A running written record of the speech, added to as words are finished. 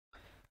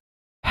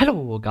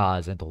Hello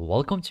guys and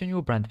welcome to a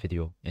new brand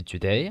video, and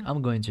today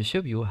I'm going to show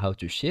you how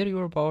to share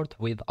your board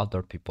with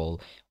other people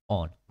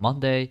on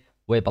Monday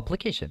web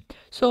application.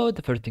 So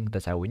the first thing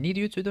that I will need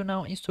you to do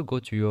now is to go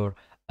to your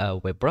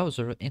web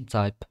browser and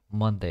type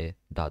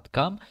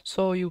monday.com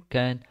so you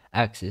can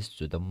access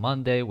to the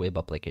Monday web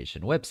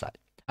application website.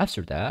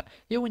 After that,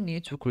 you will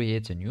need to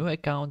create a new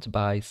account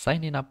by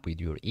signing up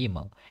with your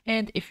email.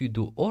 And if you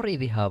do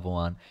already have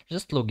one,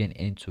 just log in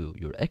into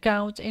your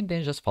account and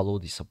then just follow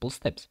the simple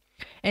steps.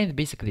 And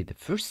basically, the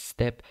first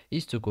step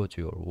is to go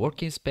to your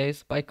working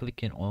space by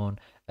clicking on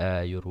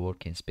your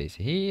working space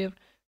here.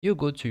 You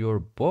go to your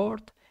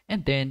board,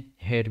 and then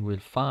here you will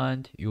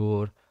find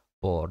your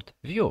board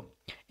view.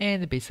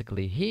 And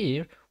basically,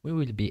 here we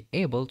will be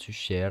able to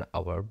share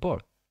our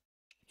board.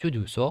 To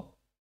do so,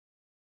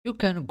 you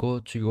can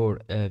go to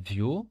your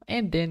view,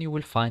 and then you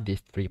will find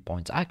this 3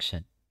 points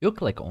action. You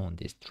click on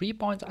this 3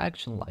 points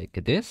action like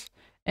this,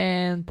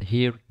 and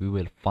here you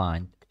will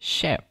find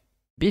share.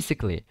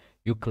 Basically,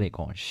 you click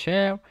on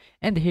share,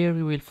 and here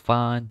you will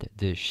find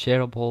the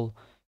shareable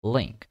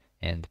link.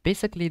 And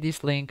basically,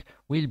 this link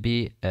will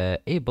be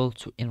able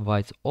to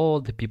invite all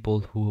the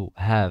people who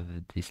have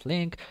this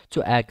link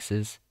to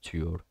access to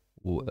your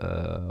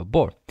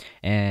board.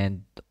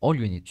 And all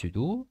you need to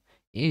do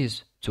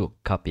is to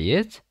copy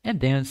it and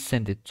then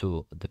send it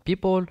to the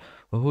people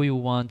who you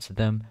want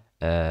them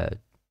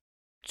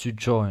to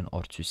join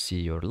or to see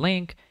your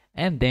link,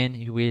 and then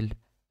you will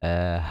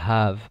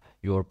have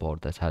your board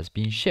that has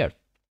been shared.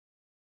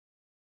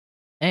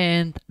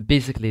 And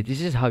basically, this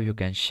is how you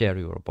can share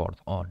your board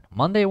on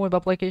Monday web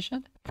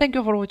application. Thank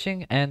you for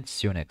watching and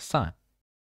see you next time.